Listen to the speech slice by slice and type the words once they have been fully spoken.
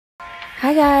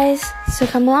Hi guys! So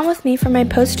come along with me for my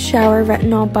post-shower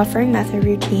retinol buffering method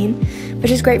routine,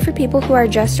 which is great for people who are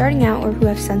just starting out or who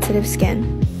have sensitive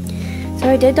skin. So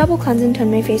I did double cleanse and tone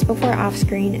my face before off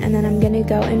screen, and then I'm going to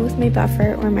go in with my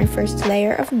buffer or my first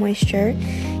layer of moisture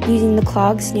using the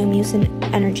Clog Snail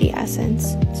Mucin Energy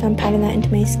Essence. So I'm patting that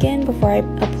into my skin before I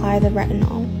apply the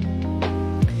retinol.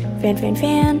 Fan, fan,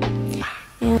 fan.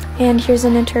 And here's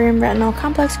an Naturium Retinol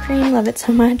Complex Cream. Love it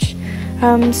so much.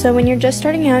 So when you're just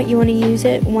starting out, you want to use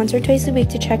it once or twice a week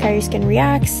to check how your skin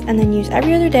reacts, and then use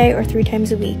every other day or 3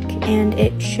 times a week, and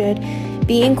it should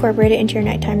be incorporated into your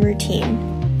nighttime routine.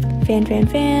 Fan, fan,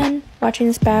 fan. Watching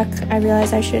this back, I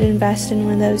realized I should invest in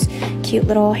one of those cute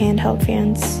little handheld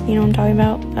fans. You know what I'm talking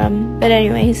about? But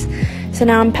anyways, so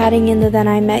now I'm patting in the Then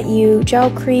I Met You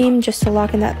gel cream just to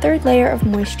lock in that third layer of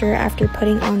moisture after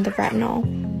putting on the retinol.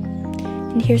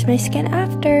 And here's my skin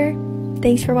after.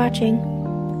 Thanks for watching.